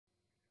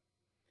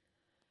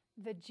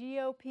The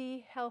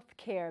GOP health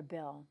care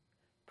bill,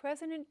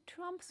 President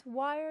Trump's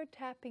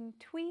wiretapping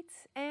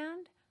tweets,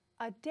 and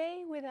a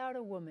day without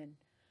a woman.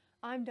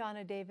 I'm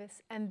Donna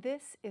Davis, and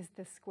this is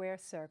The Square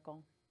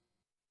Circle.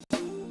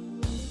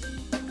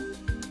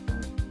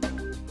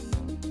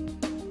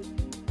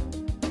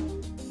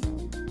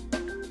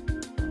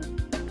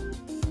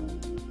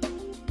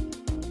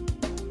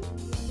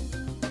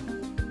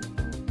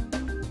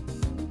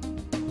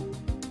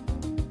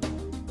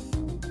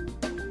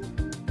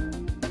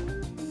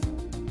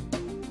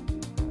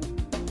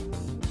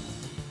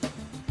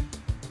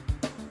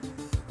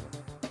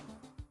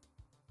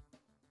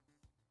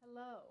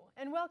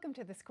 And welcome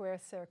to The Square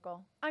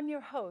Circle. I'm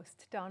your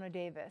host, Donna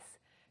Davis.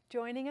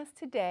 Joining us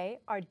today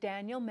are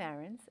Daniel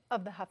Marans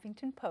of the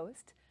Huffington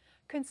Post,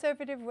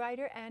 conservative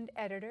writer and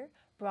editor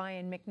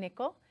Brian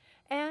McNicoll,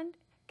 and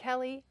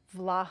Kelley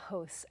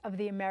Vlahos of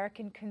the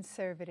American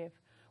Conservative.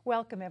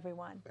 Welcome,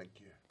 everyone. Thank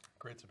you.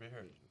 Great to be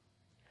here.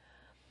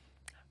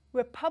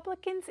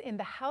 Republicans in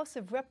the House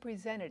of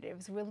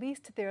Representatives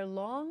released their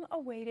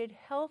long-awaited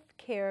health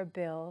care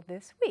bill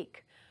this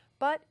week.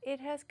 But it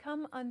has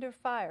come under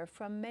fire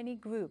from many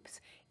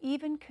groups,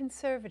 even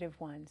conservative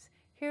ones.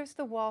 Here's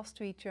the Wall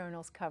Street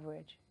Journal's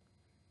coverage.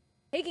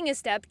 Taking a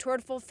step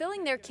toward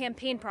fulfilling their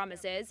campaign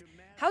promises,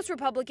 House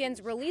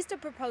Republicans released a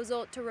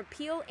proposal to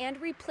repeal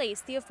and replace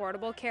the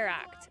Affordable Care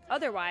Act,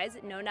 otherwise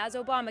known as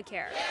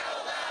Obamacare.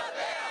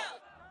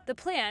 The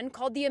plan,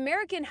 called the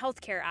American Health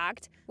Care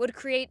Act, would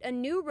create a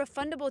new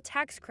refundable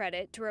tax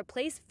credit to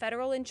replace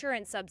federal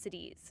insurance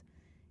subsidies.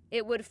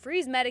 It would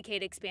freeze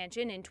Medicaid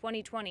expansion in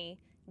 2020,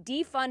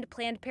 defund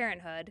Planned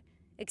Parenthood,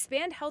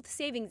 expand health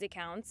savings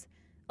accounts,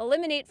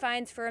 eliminate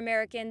fines for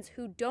Americans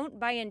who don't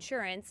buy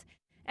insurance,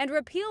 and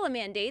repeal a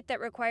mandate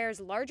that requires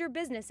larger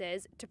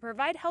businesses to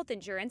provide health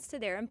insurance to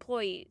their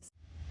employees.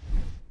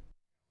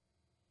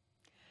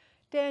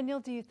 Daniel,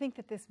 do you think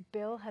that this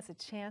bill has a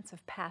chance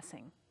of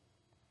passing?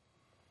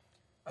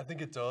 I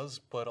think it does,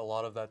 but a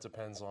lot of that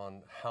depends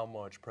on how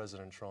much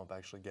President Trump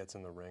actually gets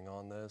in the ring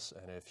on this.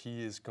 And if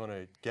he is going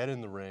to get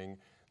in the ring,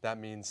 that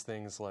means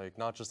things like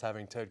not just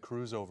having Ted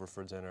Cruz over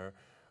for dinner,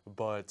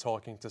 but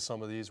talking to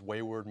some of these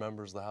wayward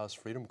members of the House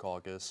Freedom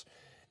Caucus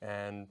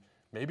and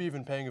maybe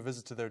even paying a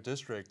visit to their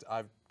district.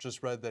 I've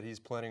just read that he's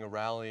planning a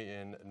rally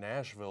in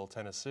Nashville,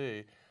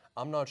 Tennessee.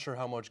 I'm not sure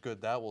how much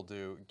good that will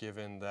do,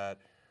 given that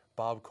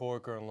Bob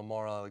Corker and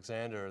Lamar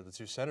Alexander, the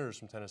two senators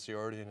from Tennessee, are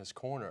already in his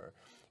corner.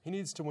 He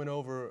needs to win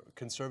over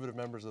conservative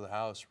members of the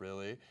House,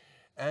 really,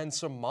 and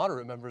some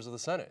moderate members of the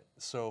Senate.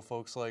 So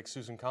folks like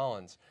Susan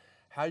Collins.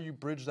 How you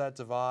bridge that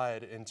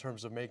divide in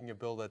terms of making a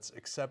bill that's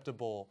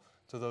acceptable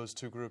to those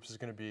two groups is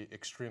going to be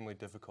extremely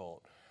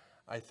difficult.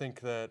 I think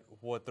that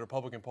what the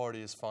Republican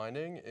Party is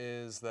finding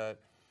is that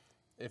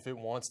if it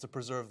wants to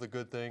preserve the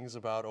good things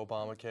about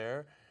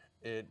Obamacare,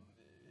 it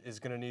is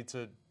going to need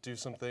to do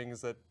some things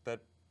that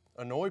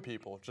annoy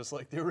people, just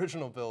like the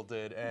original bill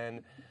did.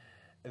 And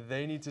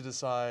they need to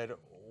decide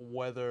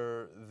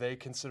whether they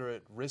consider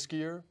it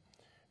riskier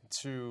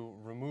to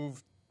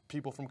remove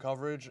people from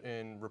coverage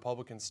in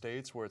Republican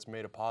states where it's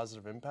made a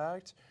positive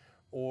impact,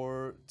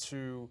 or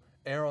to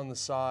err on the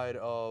side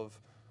of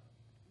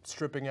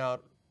stripping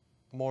out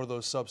more of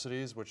those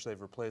subsidies, which they've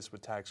replaced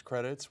with tax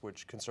credits,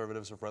 which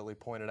conservatives have rightly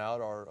pointed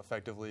out are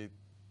effectively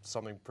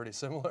something pretty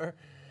similar.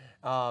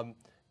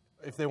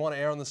 If they want to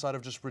err on the side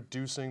of just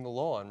reducing the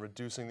law and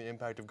reducing the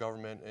impact of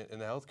government in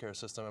the healthcare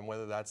system, and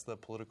whether that's the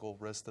political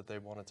risk that they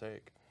want to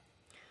take.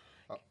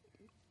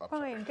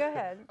 Brian, go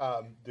ahead.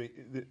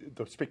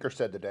 The speaker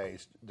said today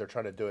they're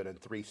trying to do it in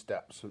 3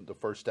 steps. The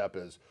first step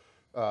is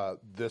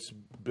this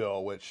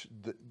bill, which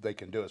they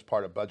can do as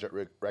part of budget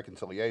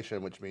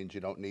reconciliation, which means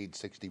you don't need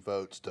 60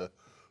 votes to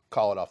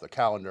call it off the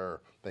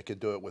calendar. They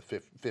could do it with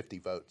 50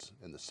 votes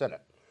in the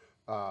Senate.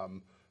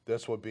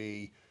 This would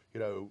be,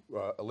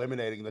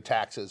 eliminating the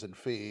taxes and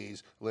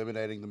fees,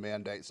 eliminating the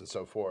mandates and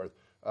so forth.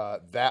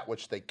 That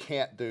which they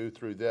can't do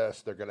through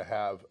this, they're going to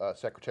have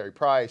Secretary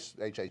Price,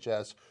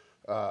 HHS,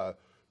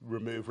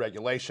 remove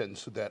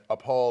regulations that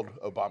uphold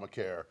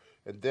Obamacare.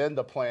 And then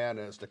the plan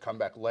is to come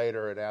back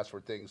later and ask for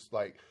things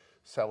like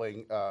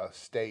selling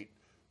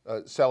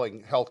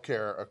health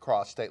care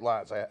across state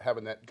lines.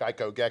 Having that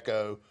Geico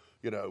Gecko,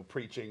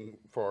 preaching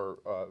for,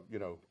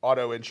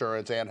 auto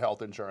insurance and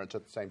health insurance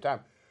at the same time.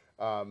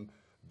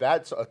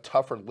 That's a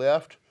tougher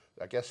lift.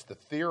 I guess the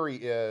theory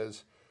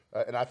is,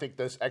 and I think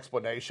this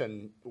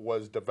explanation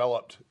was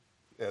developed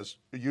as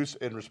use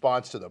in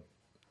response to the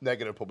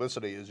negative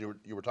publicity as you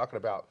were talking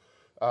about.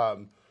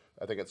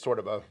 I think it's sort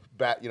of a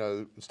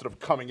instead of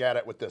coming at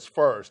it with this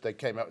first, they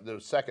came out with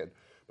it second.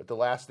 But the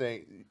last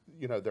thing,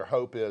 their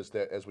hope is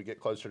that as we get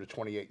closer to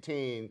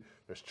 2018,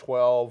 there's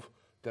 12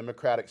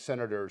 Democratic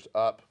senators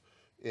up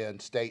in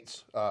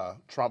states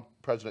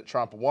President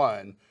Trump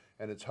won,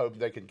 and it's hoped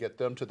they can get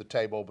them to the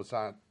table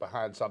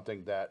behind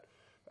something that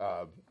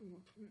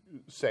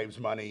saves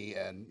money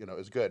and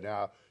is good.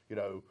 Now,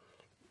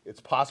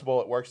 it's possible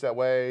it works that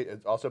way.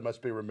 It also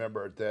must be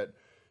remembered that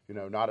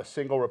not a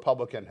single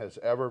Republican has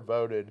ever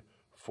voted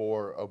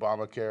for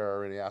Obamacare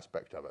or any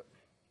aspect of it.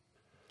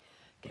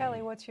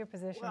 Kelley, what's your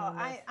position Well, on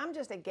this? I'm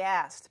just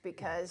aghast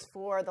because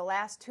for the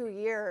last 2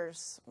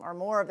 years or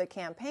more of the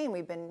campaign,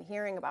 we've been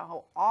hearing about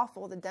how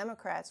awful the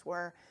Democrats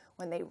were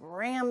when they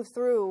rammed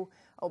through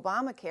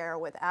Obamacare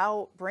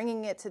without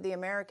bringing it to the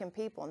American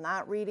people,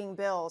 not reading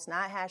bills,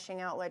 not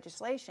hashing out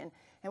legislation.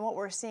 And what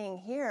we're seeing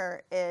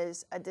here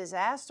is a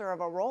disaster of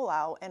a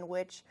rollout in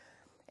which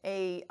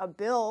a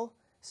bill,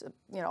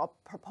 a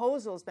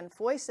proposal has been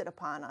foisted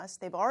upon us.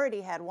 They've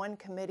already had one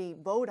committee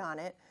vote on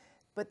it,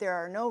 but there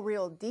are no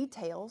real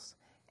details,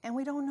 and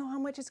we don't know how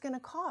much it's going to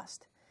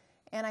cost.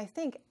 And I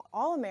think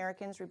all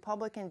Americans,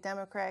 Republican,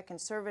 Democrat,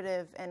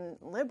 conservative, and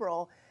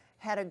liberal,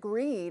 had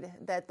agreed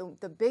that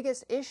the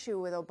biggest issue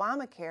with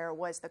Obamacare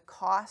was the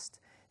cost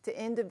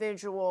to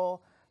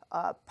individual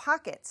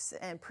pockets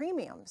and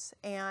premiums.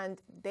 And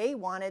they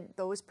wanted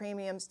those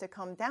premiums to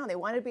come down. They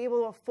wanted to be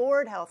able to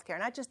afford health care,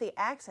 not just the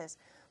access,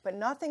 but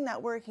nothing that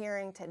we're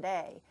hearing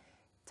today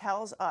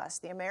tells us,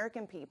 the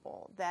American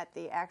people, that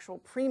the actual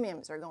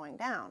premiums are going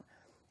down.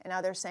 And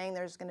now they're saying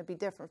there's going to be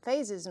different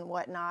phases and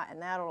whatnot,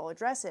 and that'll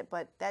address it,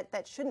 but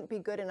that shouldn't be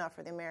good enough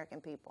for the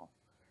American people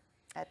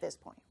at this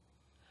point.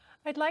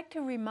 I'd like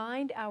to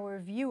remind our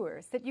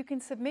viewers that you can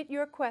submit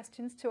your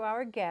questions to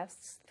our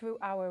guests through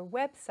our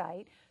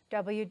website,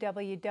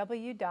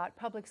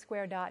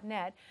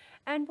 www.publicsquare.net,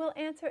 and we'll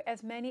answer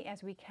as many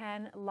as we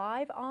can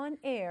live on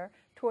air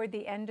toward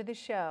the end of the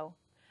show.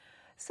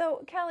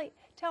 So, Kelley,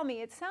 tell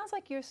me, it sounds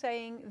like you're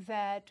saying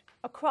that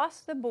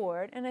across the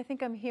board, and I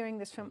think I'm hearing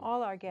this from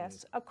all our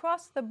guests,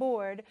 across the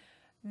board,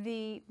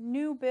 the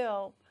new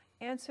bill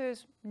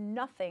answers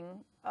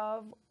nothing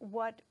of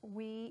what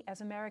we as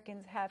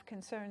Americans have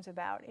concerns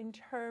about in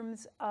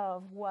terms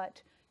of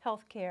what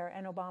health care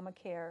and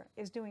Obamacare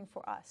is doing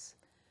for us.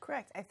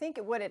 Correct. I think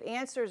what it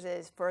answers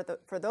is for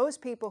those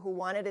people who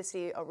wanted to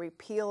see a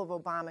repeal of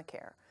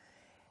Obamacare,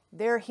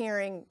 they're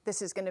hearing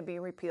this is going to be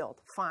repealed.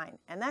 Fine.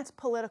 And that's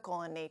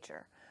political in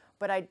nature.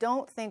 But I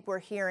don't think we're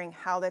hearing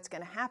how that's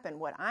going to happen.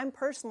 What I'm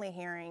personally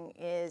hearing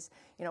is,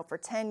 for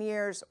 10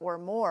 years or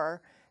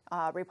more,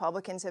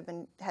 Republicans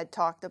had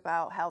talked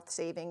about health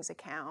savings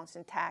accounts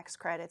and tax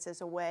credits as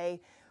a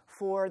way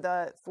for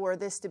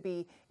this to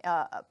be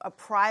a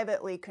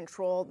privately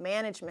controlled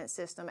management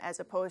system as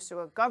opposed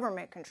to a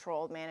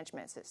government-controlled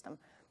management system.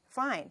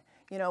 Fine.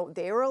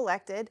 They were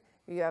elected.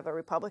 You have a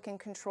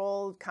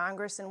Republican-controlled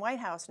Congress and White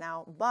House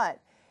now,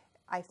 but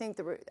I think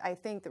the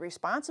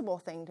responsible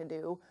thing to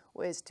do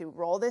was to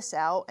roll this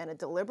out in a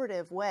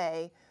deliberative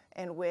way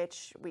in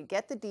which we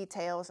get the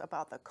details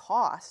about the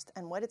cost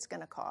and what it's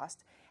going to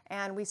cost,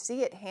 and we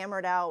see it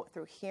hammered out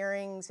through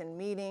hearings and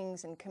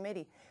meetings and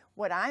committee.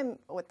 What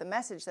the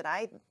message that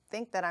I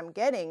think that I'm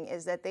getting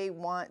is that they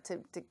want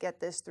to get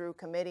this through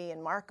committee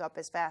and markup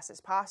as fast as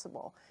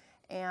possible.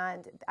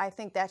 And I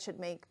think that should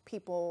make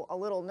people a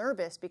little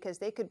nervous because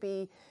they could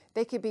be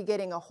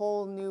getting a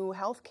whole new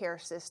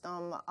healthcare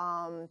system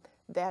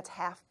that's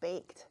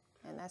half-baked,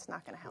 and that's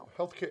not going to help.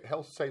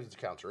 Health savings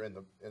accounts are in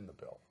this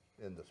bill.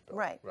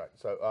 Right. Right.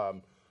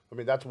 So,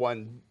 that's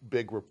one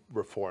big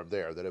reform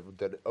there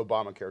that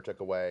Obamacare took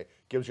away.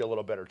 Gives you a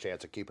little better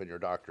chance of keeping your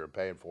doctor and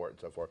paying for it and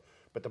so forth.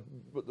 But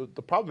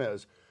the problem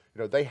is,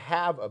 they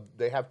have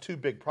two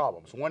big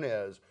problems. One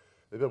is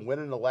they've been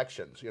winning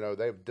elections.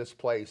 They've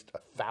displaced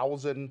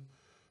 1,000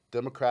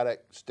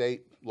 Democratic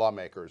state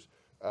lawmakers,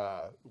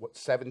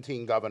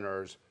 17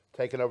 governors,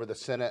 taken over the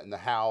Senate and the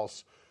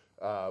House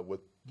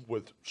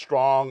with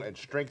strong and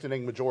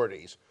strengthening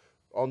majorities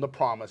on the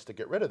promise to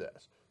get rid of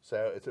this.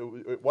 So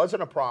it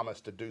wasn't a promise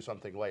to do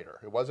something later.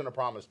 It wasn't a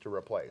promise to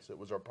replace. It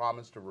was a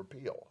promise to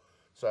repeal.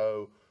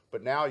 So,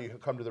 but now you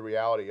come to the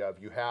reality of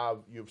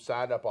you've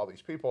signed up all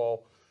these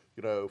people,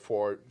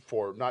 for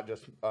not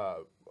just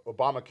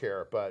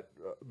Obamacare, but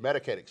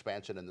Medicaid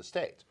expansion in the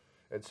states.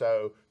 And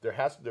so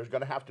there's going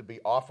to have to be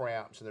off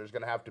ramps, and there's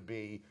going to have to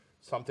be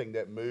something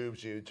that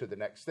moves you to the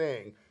next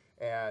thing.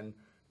 And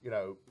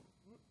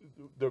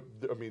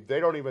they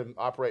don't even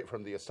operate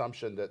from the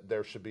assumption that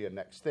there should be a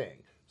next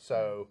thing.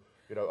 So.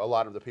 A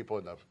lot of the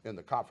people in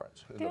the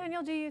conference.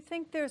 Daniel, do you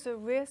think there's a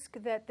risk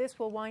that this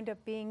will wind up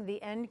being the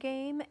end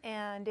game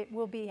and it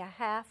will be a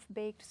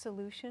half-baked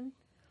solution?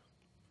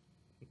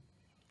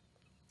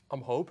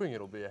 I'm hoping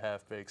it'll be a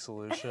half-baked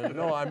solution.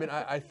 No,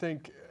 I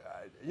think,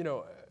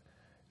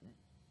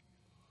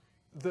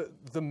 the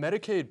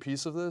Medicaid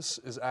piece of this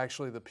is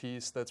actually the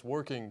piece that's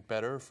working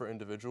better for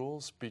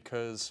individuals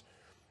because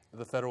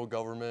the federal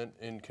government,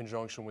 in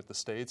conjunction with the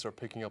states, are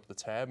picking up the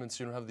tab, and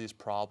so you don't have these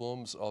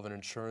problems of an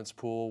insurance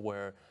pool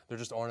where there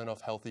just aren't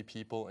enough healthy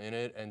people in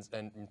it,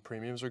 and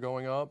premiums are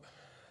going up.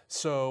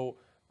 So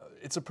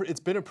it's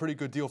been a pretty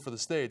good deal for the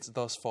states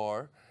thus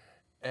far,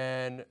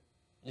 and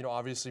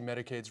obviously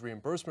Medicaid's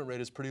reimbursement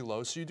rate is pretty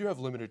low, so you do have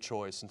limited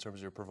choice in terms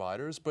of your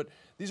providers. But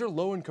these are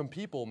low-income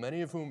people, many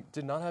of whom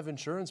did not have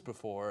insurance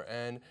before,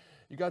 and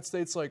you got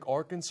states like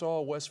Arkansas,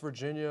 West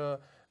Virginia,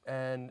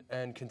 and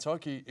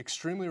Kentucky,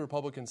 extremely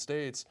Republican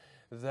states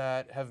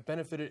that have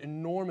benefited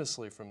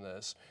enormously from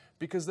this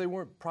because they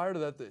weren't, prior to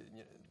that,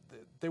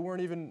 they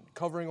weren't even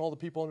covering all the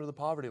people under the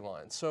poverty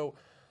line. So,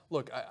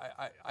 look,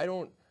 I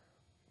don't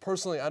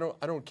personally, I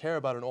don't care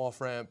about an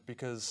off-ramp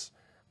because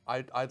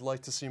I'd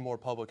like to see more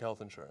public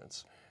health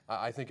insurance.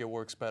 I think it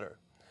works better.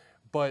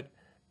 But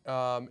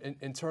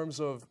in terms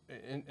of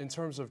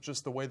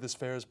just the way this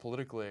fares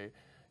politically,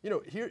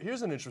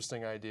 here's an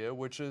interesting idea,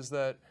 which is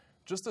that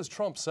just as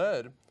Trump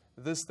said,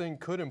 this thing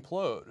could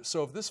implode.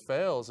 So if this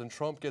fails and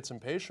Trump gets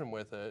impatient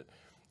with it,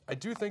 I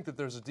do think that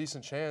there's a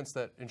decent chance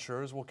that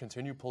insurers will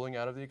continue pulling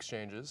out of the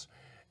exchanges,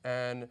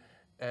 and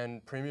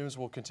premiums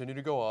will continue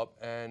to go up,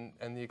 and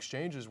the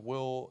exchanges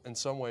will in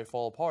some way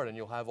fall apart, and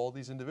you'll have all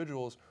these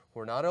individuals who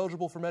are not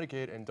eligible for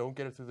Medicaid and don't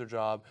get it through their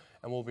job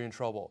and will be in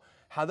trouble.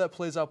 How that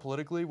plays out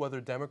politically, whether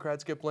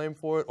Democrats get blamed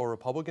for it or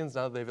Republicans,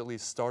 now that they've at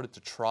least started to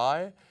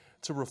try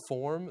to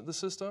reform the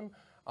system,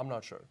 I'm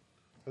not sure.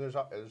 There's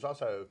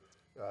also,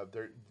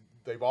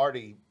 they've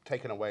already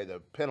taken away the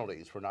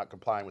penalties for not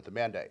complying with the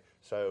mandate.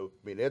 So,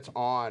 I mean, it's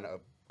on a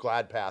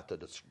glide path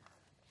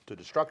to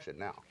destruction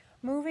now.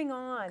 Moving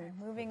on,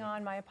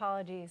 my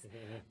apologies.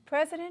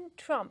 President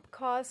Trump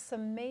caused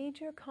some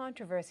major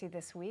controversy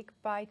this week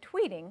by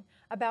tweeting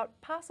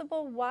about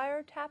possible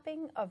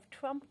wiretapping of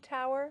Trump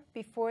Tower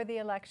before the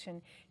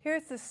election.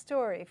 Here's the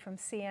story from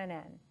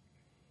CNN.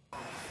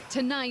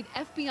 Tonight,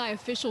 FBI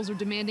officials are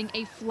demanding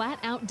a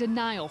flat-out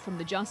denial from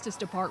the Justice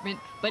Department,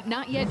 but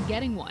not yet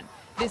getting one.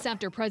 This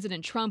after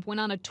President Trump went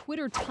on a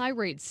Twitter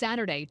tirade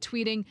Saturday,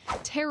 tweeting,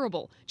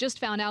 "Terrible. Just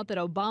found out that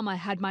Obama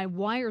had my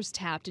wires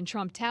tapped in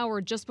Trump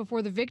Tower just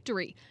before the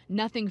victory.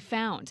 Nothing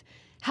found.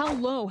 How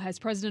low has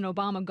President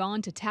Obama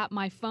gone to tap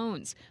my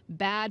phones?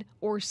 Bad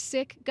or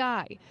sick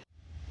guy?"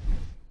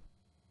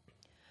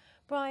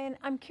 Brian,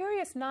 I'm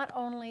curious not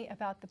only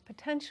about the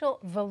potential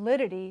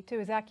validity to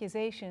his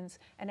accusations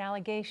and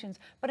allegations,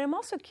 but I'm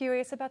also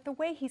curious about the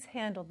way he's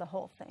handled the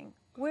whole thing.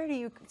 Where do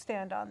you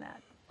stand on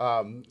that?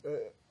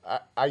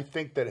 I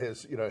think that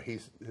his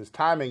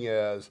timing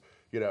is,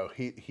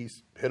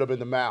 he's hit him in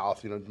the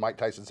mouth. Mike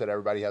Tyson said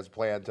everybody has a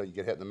plan until you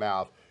get hit in the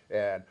mouth,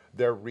 and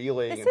they're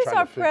reeling and trying to figure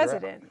out. This is our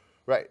president.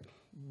 Right,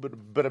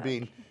 but I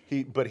mean,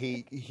 he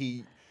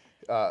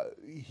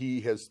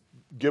has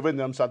given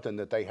them something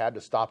that they had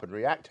to stop and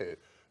react to.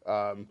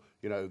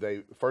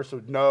 They first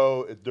said,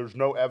 no, there's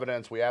no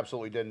evidence. We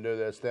absolutely didn't do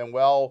this. Then,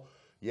 well,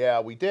 yeah,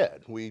 we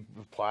did. We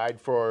applied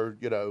for,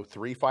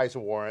 3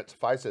 FISA warrants.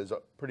 FISA is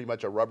pretty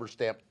much a rubber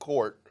stamp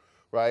court,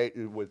 right?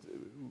 With,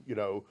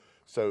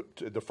 so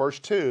the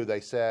first 2,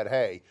 they said,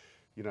 hey,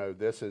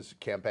 this is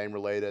campaign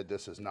related.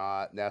 This is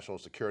not national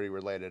security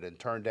related, and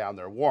turned down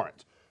their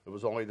warrants. It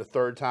was only the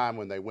 3rd time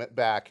when they went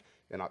back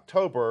in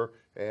October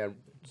and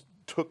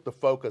took the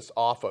focus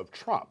off of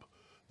Trump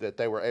that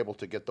they were able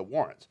to get the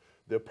warrants.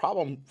 The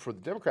problem for the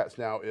Democrats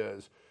now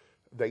is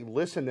they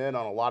listen in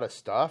on a lot of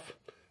stuff.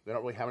 They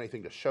don't really have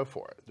anything to show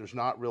for it. There's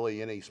not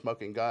really any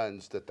smoking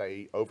guns that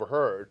they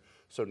overheard.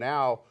 So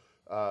now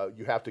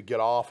you have to get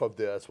off of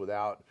this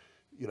without,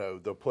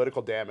 the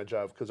political damage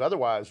of, because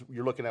otherwise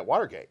you're looking at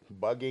Watergate,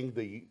 bugging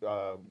the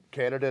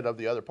candidate of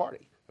the other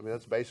party. I mean,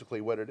 that's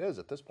basically what it is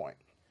at this point.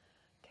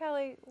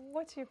 Kelley,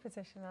 what's your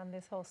position on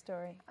this whole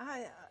story?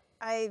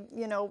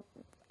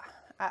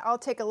 I'll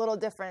take a little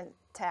different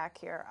tack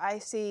here. I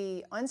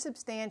see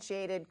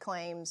unsubstantiated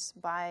claims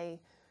by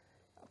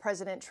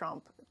President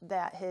Trump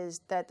that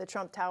the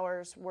Trump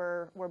Towers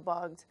were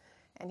bugged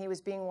and he was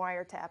being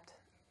wiretapped.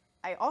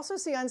 I also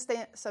see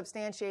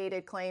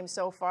unsubstantiated claims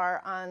so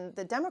far on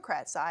the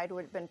Democrat side, who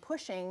have been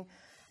pushing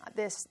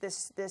this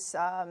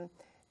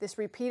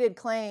repeated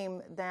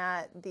claim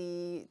that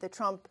the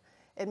Trump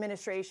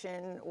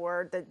administration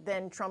or the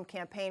then Trump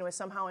campaign was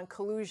somehow in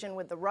collusion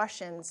with the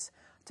Russians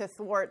to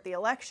thwart the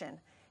election.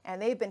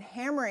 And they've been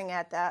hammering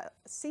at that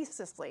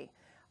ceaselessly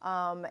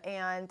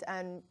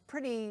and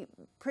pretty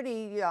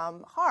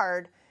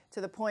hard, to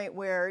the point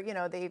where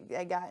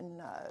they've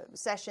gotten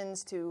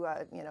Sessions to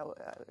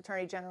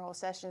Attorney General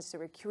Sessions to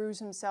recuse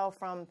himself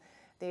from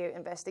the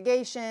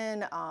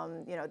investigation.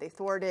 They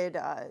thwarted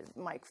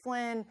Mike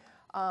Flynn,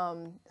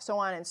 so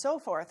on and so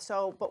forth.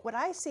 But what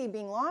I see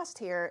being lost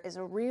here is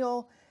a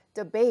real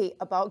debate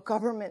about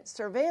government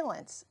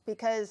surveillance,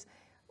 because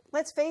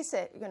let's face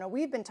it,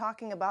 we've been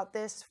talking about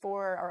this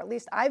or at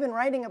least I've been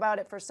writing about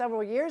it for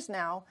several years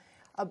now,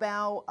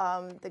 about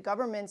the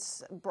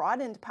government's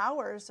broadened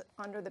powers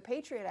under the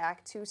Patriot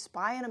Act to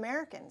spy on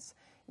Americans,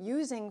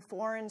 using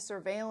foreign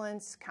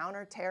surveillance,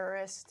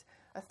 counter-terrorist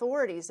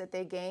authorities that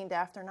they gained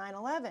after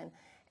 9/11.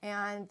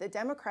 And the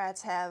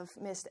Democrats have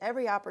missed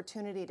every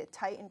opportunity to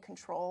tighten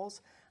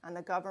controls on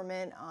the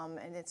government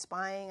and its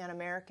spying on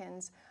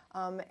Americans.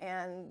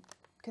 And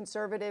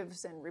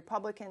conservatives and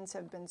Republicans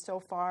have been so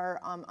far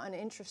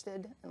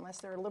uninterested, unless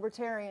they're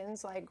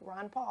libertarians like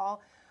Ron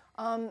Paul.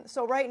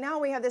 So right now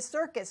we have this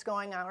circus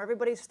going on where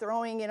everybody's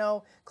throwing,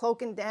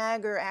 cloak and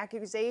dagger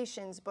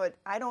accusations, but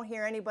I don't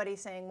hear anybody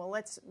saying, well,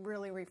 let's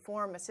really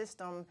reform a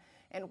system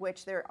in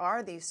which there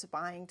are these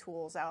spying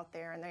tools out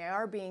there and they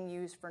are being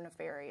used for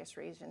nefarious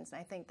reasons. And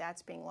I think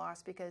that's being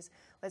lost because,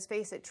 let's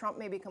face it, Trump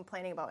may be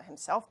complaining about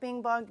himself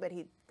being bugged, but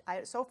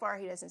so far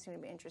he doesn't seem to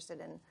be interested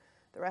in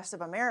the rest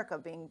of America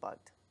being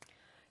bugged.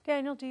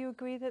 Daniel, do you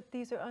agree that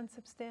these are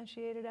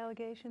unsubstantiated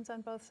allegations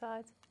on both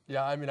sides?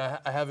 Yeah, I mean, I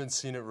haven't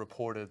seen it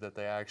reported that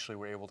they actually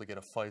were able to get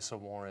a FISA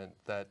warrant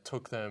that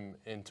took them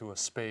into a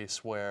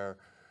space where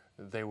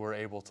they were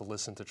able to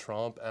listen to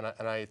Trump. And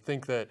I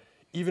think that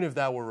even if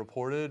that were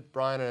reported,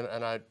 Brian,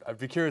 and I'd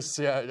be curious to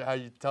see how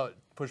you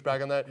push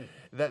back on that,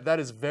 that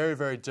is very,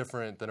 very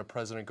different than a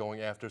president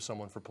going after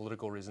someone for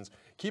political reasons.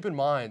 Keep in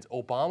mind,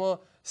 Obama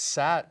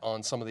sat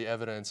on some of the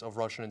evidence of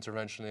Russian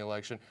intervention in the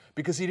election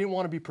because he didn't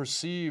want to be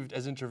perceived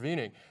as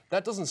intervening.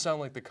 That doesn't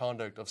sound like the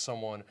conduct of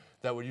someone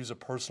that would use a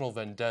personal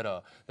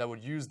vendetta, that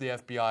would use the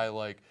FBI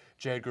like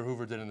J. Edgar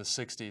Hoover did in the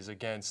 60s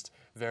against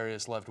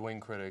various left-wing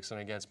critics and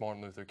against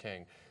Martin Luther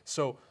King.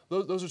 So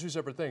those are two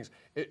separate things.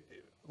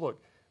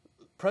 Look,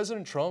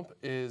 President Trump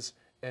is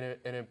an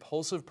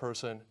impulsive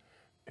person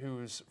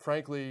who's,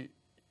 frankly,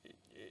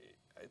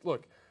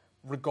 look,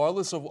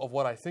 regardless of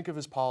what I think of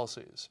his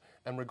policies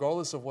and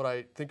regardless of what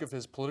I think of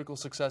his political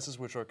successes,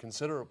 which are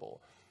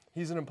considerable,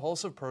 he's an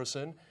impulsive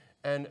person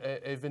and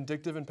a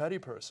vindictive and petty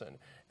person.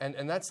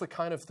 And that's the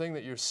kind of thing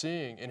that you're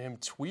seeing in him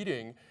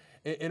tweeting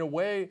in a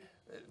way,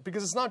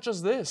 because it's not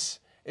just this.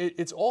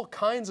 It's all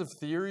kinds of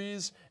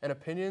theories and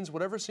opinions,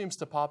 whatever seems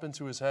to pop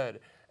into his head.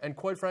 And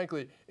quite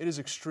frankly, it is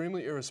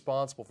extremely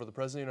irresponsible for the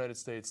President of the United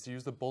States to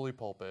use the bully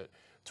pulpit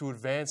to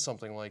advance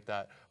something like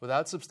that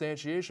without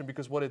substantiation,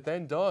 because what it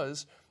then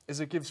does is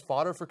it gives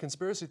fodder for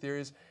conspiracy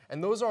theories.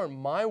 And those aren't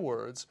my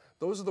words.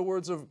 Those are the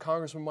words of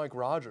Congressman Mike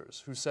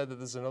Rogers, who said that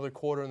there's another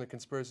quarter in the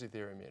conspiracy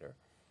theory meter,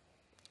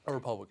 a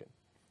Republican.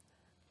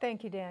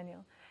 Thank you,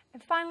 Daniel.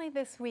 And finally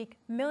this week,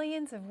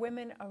 millions of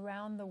women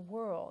around the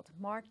world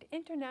marked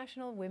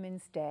International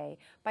Women's Day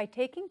by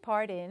taking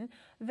part in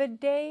the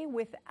Day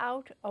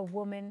Without a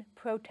Woman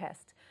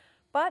protest.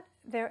 But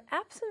their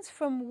absence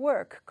from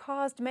work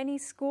caused many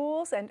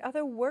schools and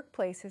other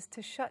workplaces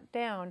to shut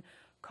down,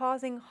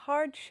 causing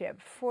hardship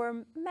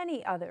for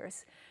many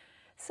others.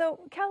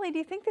 So, Kelley, do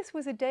you think this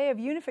was a day of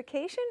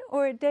unification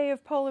or a day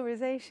of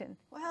polarization?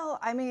 Well,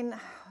 I mean,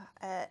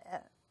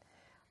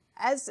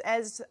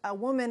 as a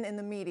woman in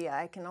the media,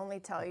 I can only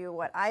tell you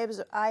what I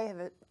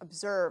have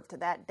observed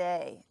that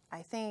day.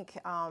 I think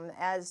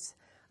as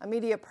a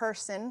media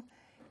person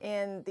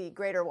in the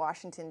greater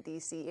Washington,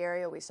 D.C.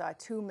 area, we saw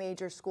 2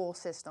 major school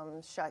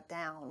systems shut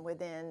down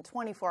within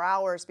 24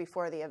 hours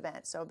before the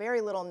event. So very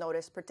little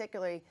notice,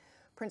 particularly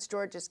Prince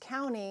George's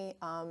County,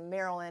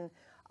 Maryland,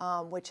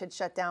 which had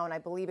shut down. I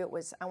believe it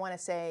was, I want to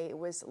say it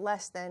was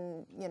less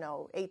than,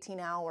 18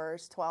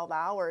 hours, 12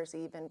 hours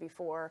even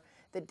before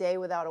the Day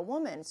Without a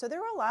Woman. So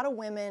there were a lot of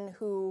women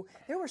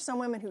there were some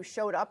women who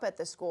showed up at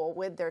the school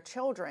with their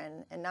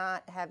children and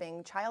not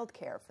having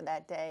childcare for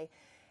that day.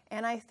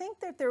 And I think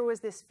that there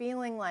was this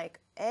feeling like,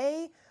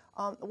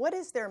 what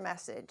is their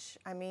message?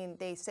 I mean,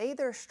 they say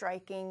they're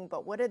striking,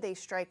 but what are they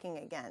striking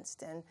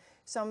against? And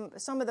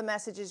some of the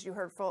messages you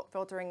heard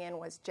filtering in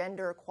was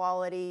gender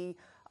equality,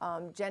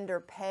 gender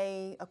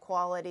pay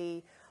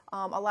equality,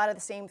 a lot of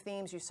the same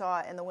themes you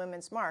saw in the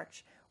Women's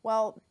March.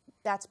 Well,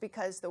 that's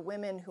because the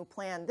women who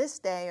planned this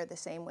day are the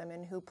same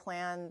women who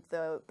planned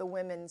the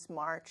Women's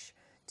March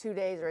 2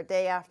 days or a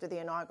day after the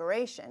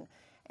inauguration.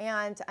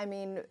 And I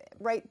mean,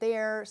 right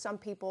there, some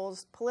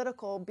people's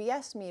political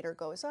BS meter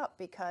goes up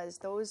because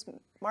those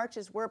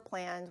marches were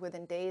planned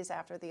within days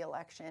after the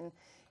election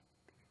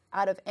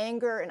out of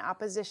anger and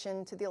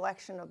opposition to the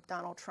election of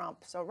Donald Trump.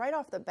 So right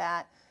off the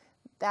bat,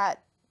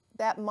 that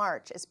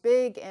march, as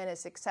big and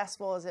as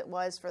successful as it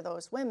was for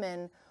those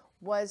women,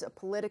 was a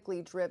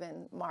politically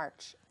driven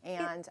march.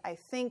 And I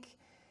think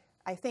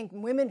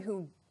women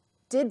who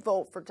did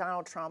vote for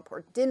Donald Trump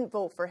or didn't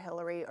vote for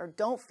Hillary or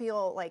don't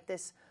feel like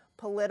this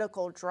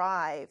political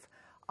drive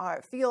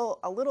feel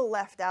a little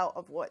left out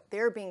of what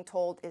they're being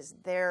told is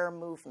their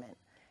movement.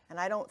 And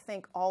I don't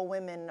think all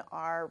women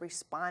are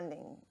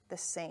responding the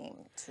same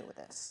to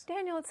this.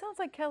 Daniel, it sounds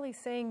like Kelley's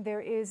saying there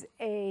is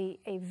a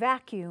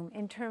vacuum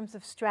in terms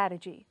of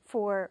strategy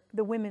for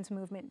the women's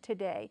movement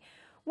today.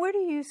 Where do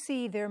you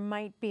see there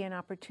might be an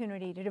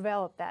opportunity to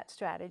develop that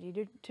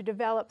strategy, to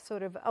develop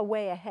sort of a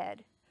way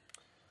ahead?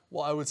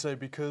 Well, I would say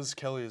because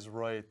Kelley is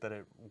right that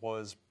it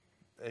was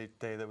a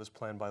day that was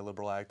planned by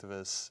liberal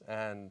activists,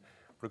 and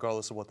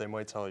regardless of what they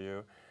might tell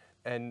you,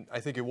 and I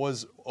think it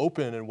was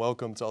open and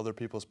welcome to other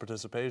people's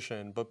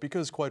participation, but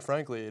because, quite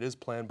frankly, it is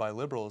planned by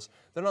liberals,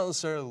 they're not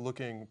necessarily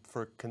looking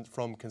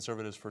from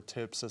conservatives for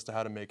tips as to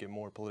how to make it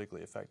more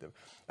politically effective.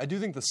 I do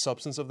think the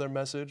substance of their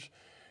message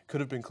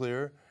could have been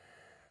clearer,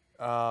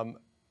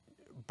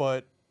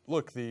 but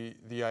look,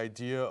 the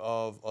idea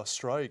of a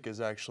strike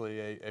is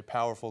actually a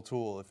powerful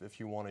tool if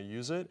you want to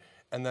use it,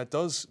 and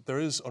there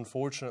is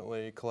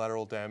unfortunately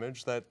collateral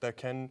damage that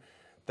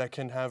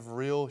can have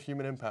real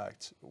human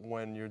impact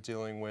when you're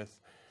dealing with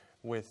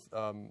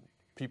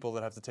people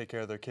that have to take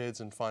care of their kids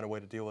and find a way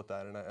to deal with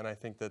that. And I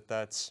think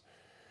that's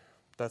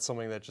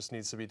something that just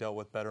needs to be dealt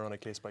with better on a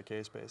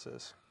case-by-case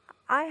basis.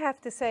 I have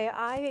to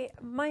say,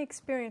 my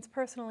experience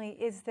personally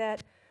is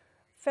that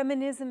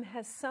feminism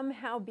has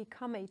somehow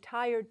become a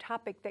tired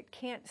topic that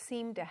can't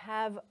seem to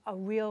have a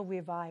real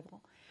revival.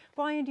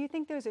 Brian, do you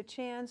think there's a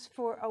chance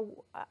for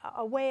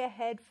a way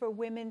ahead for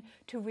women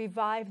to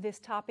revive this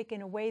topic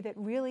in a way that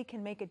really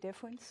can make a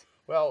difference?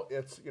 Well,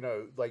 it's,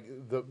 like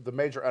the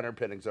major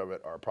underpinnings of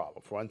it are a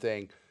problem. For one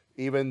thing,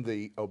 even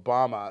the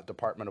Obama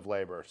Department of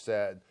Labor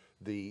said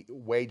the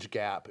wage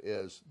gap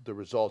is the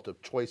result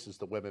of choices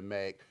that women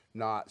make,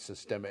 not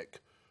systemic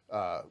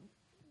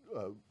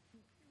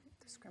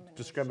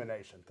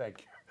discrimination.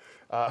 Thank you.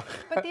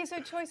 But these are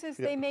choices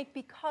they make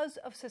because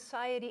of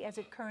society as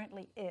it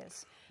currently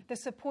is, the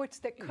supports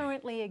that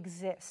currently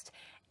exist,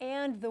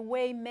 and the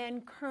way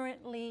men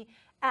currently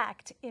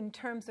act in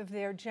terms of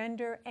their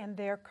gender and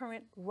their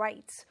current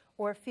rights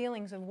or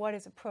feelings of what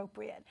is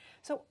appropriate.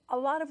 So a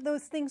lot of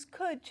those things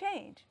could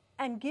change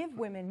and give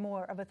women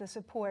more of the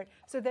support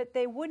so that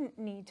they wouldn't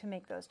need to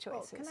make those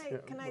choices. Well,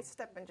 can I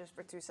step in just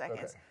for 2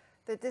 seconds? Okay.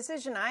 The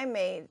decision I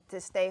made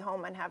to stay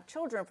home and have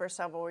children for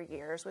several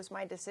years was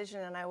my decision,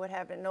 and I would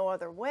have it no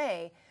other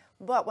way.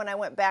 But when I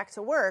went back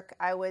to work,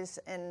 I was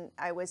in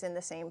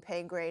the same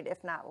pay grade,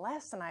 if not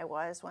less than I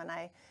was when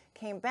I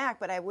came back,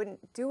 but I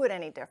wouldn't do it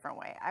any different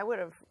way. I would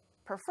have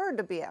preferred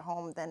to be at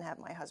home than have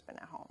my husband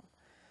at home.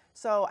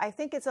 So I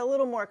think it's a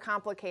little more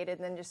complicated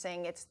than just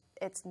saying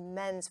it's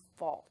men's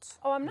fault.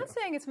 Oh, I'm not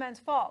saying it's men's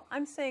fault.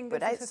 I'm saying that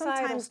But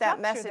sometimes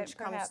that message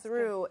comes perhaps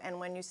through, and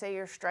when you say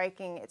you're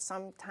striking, it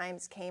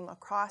sometimes came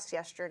across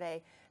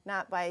yesterday,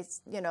 not by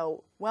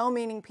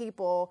well-meaning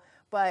people,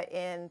 but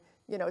in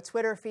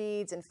Twitter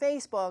feeds and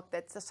Facebook,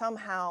 that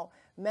somehow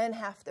men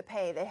have to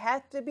pay. They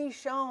have to be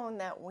shown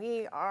that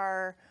we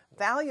are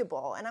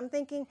valuable. And I'm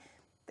thinking,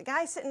 the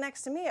guy sitting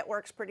next to me at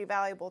work's pretty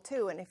valuable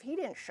too, and if he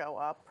didn't show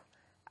up,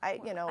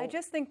 I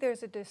just think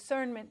there's a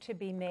discernment to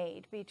be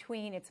made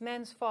between it's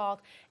men's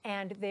fault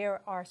and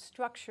there are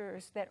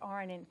structures that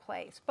aren't in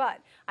place. But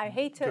I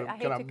hate to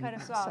cut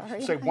us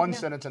off. Say one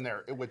sentence in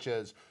there, which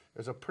is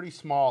there's a pretty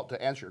small,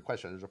 to answer your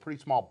question, there's a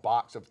pretty small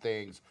box of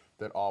things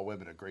that all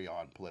women agree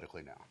on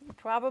politically now.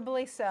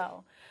 Probably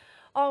so.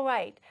 All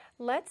right,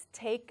 let's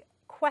take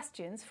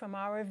questions from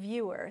our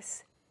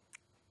viewers.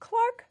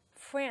 Clark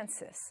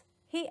Francis,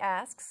 he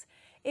asks,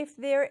 if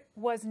there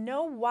was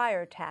no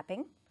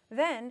wiretapping,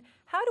 then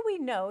how do we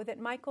know that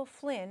Michael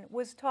Flynn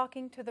was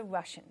talking to the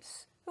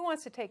Russians? Who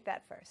wants to take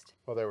that first?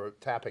 Well, they were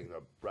tapping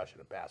the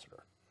Russian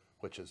ambassador,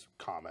 which is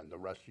common. The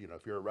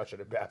if you're a Russian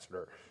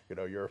ambassador,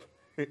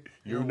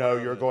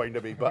 you're going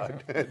to be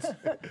bugged. It's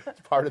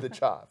part of the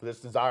job.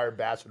 This is our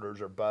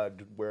ambassadors are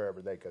bugged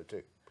wherever they go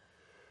to.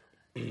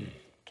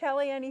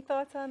 Kelley, any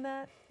thoughts on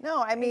that? No,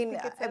 I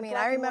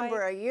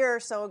remember a year or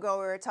so ago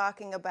we were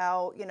talking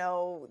about,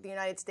 the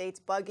United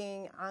States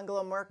bugging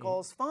Angela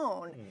Merkel's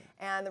phone,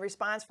 and the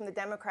response from the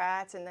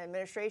Democrats and the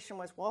administration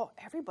was, well,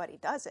 everybody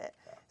does it.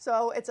 Yeah.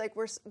 So it's like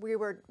we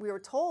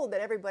were told that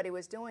everybody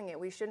was doing it.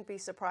 We shouldn't be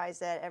surprised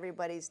that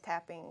everybody's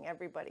tapping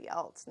everybody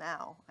else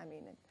now. I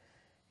mean,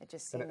 it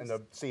just seems. And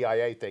the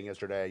CIA thing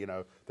yesterday,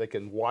 they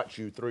can watch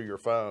you through your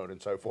phone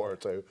and so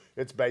forth. So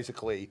it's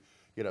basically,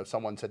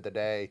 someone said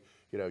today,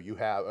 you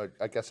have,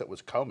 I guess it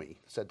was Comey,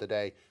 said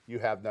today, you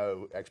have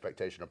no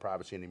expectation of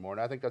privacy anymore. And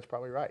I think that's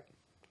probably right.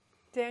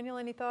 Daniel,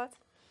 any thoughts?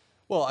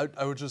 Well,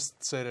 I would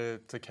just say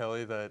to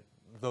Kelley that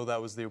though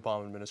that was the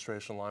Obama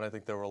administration line, I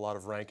think there were a lot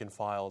of rank and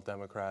file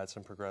Democrats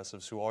and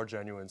progressives who are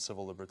genuine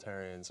civil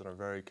libertarians and are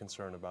very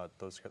concerned about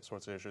those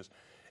sorts of issues.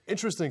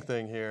 Interesting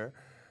thing here,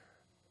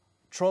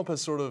 Trump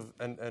has sort of,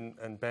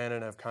 and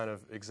Bannon have kind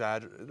of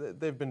exaggerated,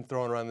 they've been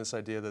throwing around this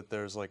idea that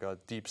there's like a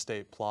deep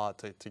state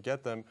plot to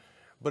get them.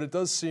 But it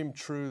does seem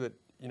true that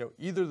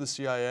either the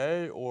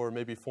CIA or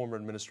maybe former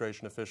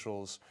administration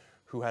officials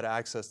who had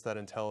access to that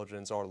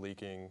intelligence are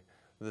leaking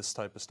this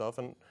type of stuff.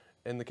 And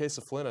in the case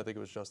of Flynn, I think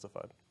it was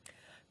justified.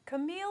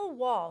 Camille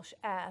Walsh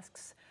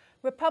asks,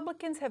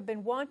 Republicans have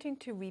been wanting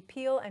to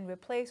repeal and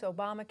replace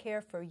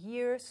Obamacare for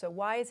years, so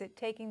why is it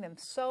taking them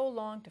so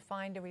long to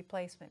find a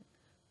replacement?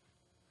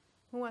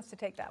 Who wants to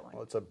take that one?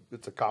 Well,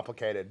 it's a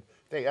complicated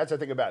thing. That's the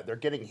thing about it. They're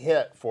getting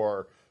hit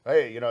for,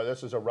 hey,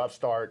 this is a rough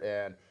start,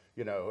 and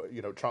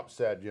Trump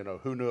said,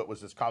 who knew it was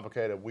this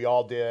complicated? We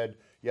all did.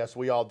 Yes,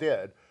 we all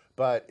did.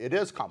 But it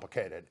is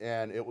complicated,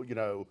 and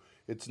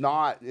it's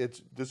not.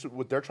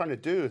 What they're trying to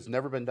do has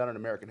never been done in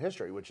American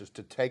history, which is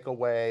to take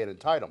away an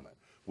entitlement.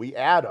 We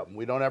add them.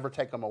 We don't ever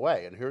take them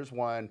away. And here's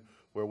one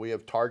where we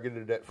have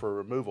targeted it for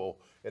removal.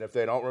 And if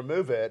they don't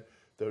remove it,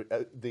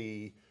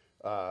 the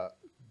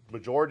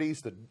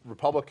majorities the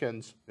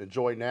Republicans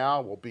enjoy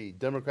now will be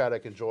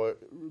Democratic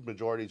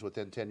majorities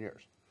within 10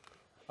 years.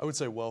 I would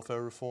say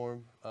welfare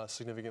reform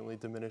significantly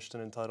diminished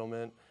in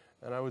entitlement,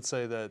 and I would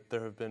say that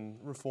there have been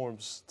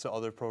reforms to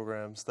other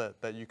programs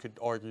that you could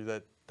argue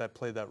that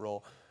played that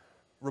role.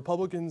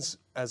 Republicans,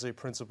 as a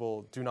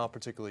principle, do not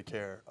particularly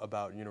care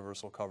about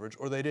universal coverage,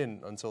 or they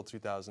didn't until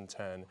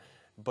 2010,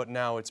 but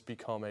now it's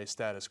become a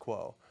status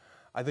quo.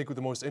 I think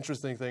the most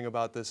interesting thing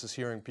about this is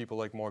hearing people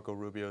like Marco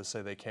Rubio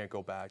say they can't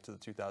go back to the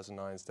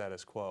 2009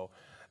 status quo,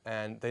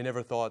 and they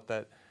never thought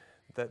that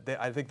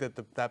I think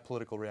that that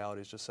political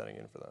reality is just setting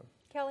in for them.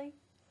 Kelley?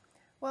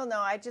 Well,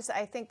 no, I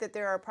think that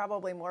there are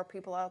probably more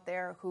people out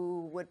there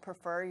who would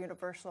prefer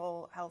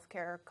universal health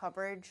care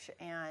coverage,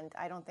 and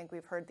I don't think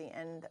we've heard the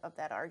end of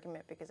that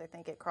argument because I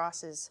think it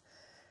crosses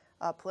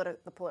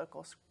the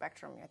political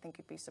spectrum. I think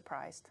you'd be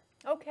surprised.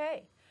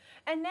 Okay,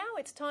 and now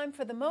it's time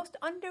for the most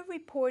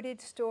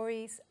underreported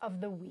stories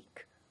of the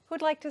week.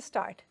 Who'd like to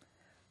start?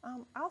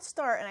 I'll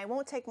start, and I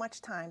won't take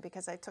much time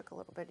because I took a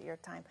little bit of your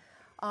time.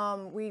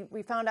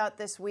 We found out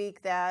this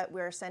week that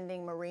we're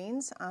sending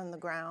Marines on the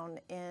ground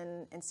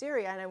in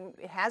Syria, and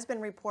it has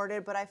been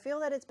reported, but I feel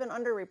that it's been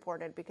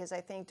underreported because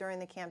I think during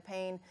the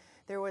campaign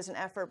there was an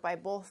effort by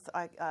both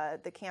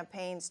the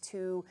campaigns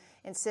to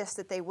insist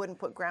that they wouldn't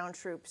put ground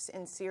troops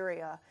in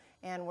Syria,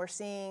 and we're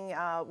seeing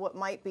what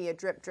might be a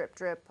drip, drip,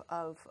 drip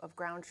of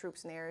ground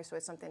troops in the area, so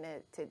it's something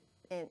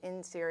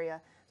in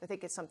Syria. So I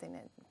think it's something to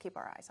keep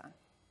our eyes on.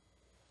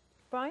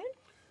 Brian?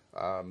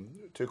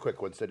 Two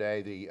quick ones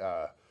today. The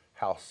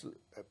House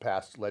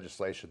passed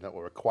legislation that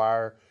will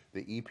require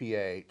the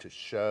EPA to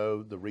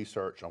show the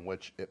research on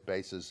which it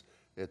bases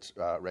its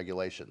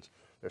regulations.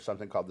 There's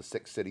something called the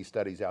 6 city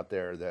studies out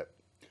there that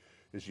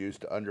is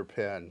used to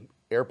underpin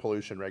air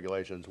pollution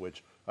regulations,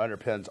 which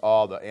underpins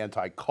all the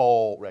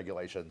anti-coal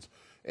regulations.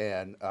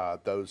 And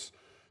those,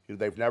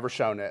 they've never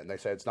shown it, and they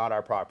say it's not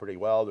our property.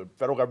 Well, the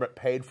federal government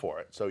paid for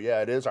it, so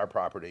yeah, it is our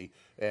property.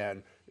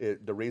 And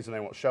the reason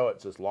they won't show it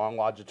is this long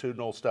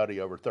longitudinal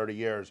study over 30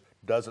 years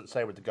doesn't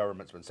say what the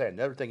government's been saying.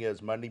 The other thing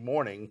is Monday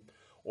morning,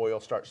 oil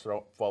starts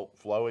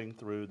flowing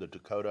through the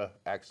Dakota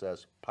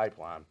Access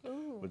Pipeline,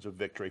 which is a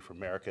victory for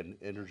American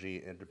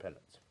energy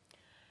independence.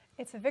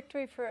 It's a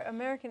victory for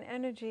American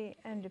energy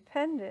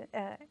independence.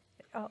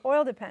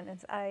 Oil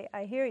dependence,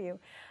 I hear you.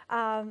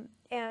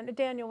 And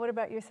Daniel, what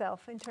about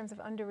yourself in terms of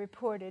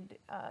underreported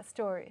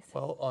stories?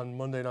 Well, on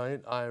Monday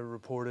night, I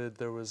reported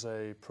there was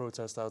a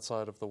protest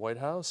outside of the White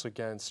House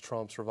against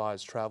Trump's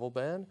revised travel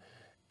ban.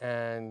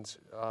 And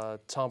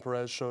Tom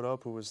Perez showed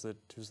up, who's the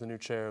new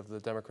chair of the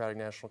Democratic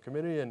National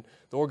Committee, and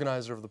the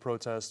organizer of the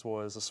protest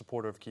was a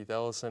supporter of Keith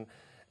Ellison.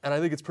 And I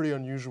think it's pretty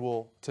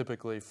unusual,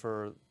 typically,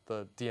 for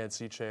the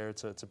DNC chair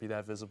to be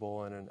that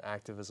visible in an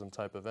activism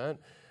type event.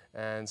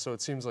 And so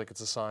it seems like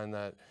it's a sign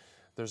that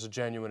there's a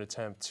genuine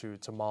attempt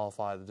to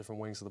mollify the different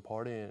wings of the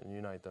party and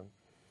unite them.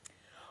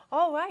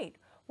 All right.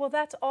 Well,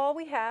 that's all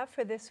we have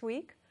for this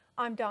week.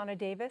 I'm Donna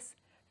Davis.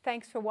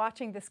 Thanks for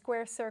watching The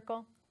Square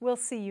Circle. We'll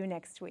see you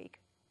next week.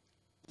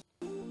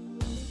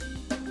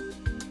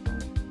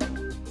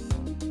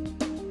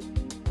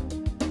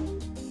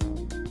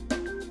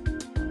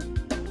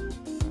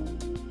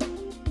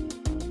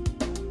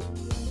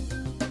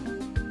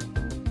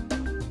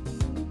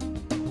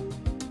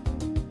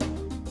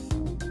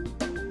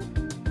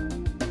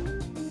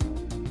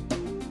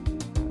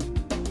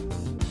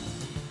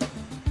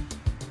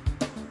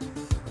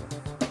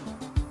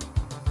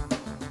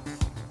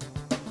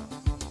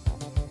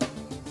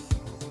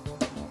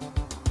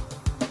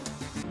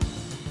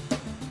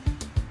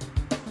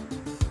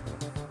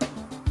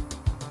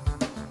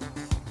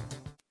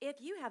 If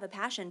you have a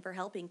passion for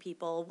helping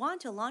people,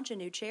 want to launch a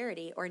new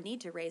charity, or need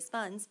to raise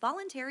funds,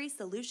 Voluntary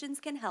Solutions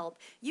can help.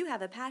 You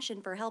have a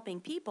passion for helping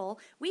people.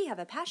 We have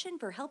a passion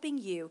for helping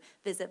you.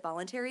 Visit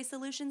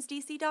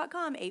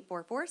voluntarysolutionsdc.com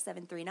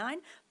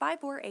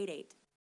 844-739-5488.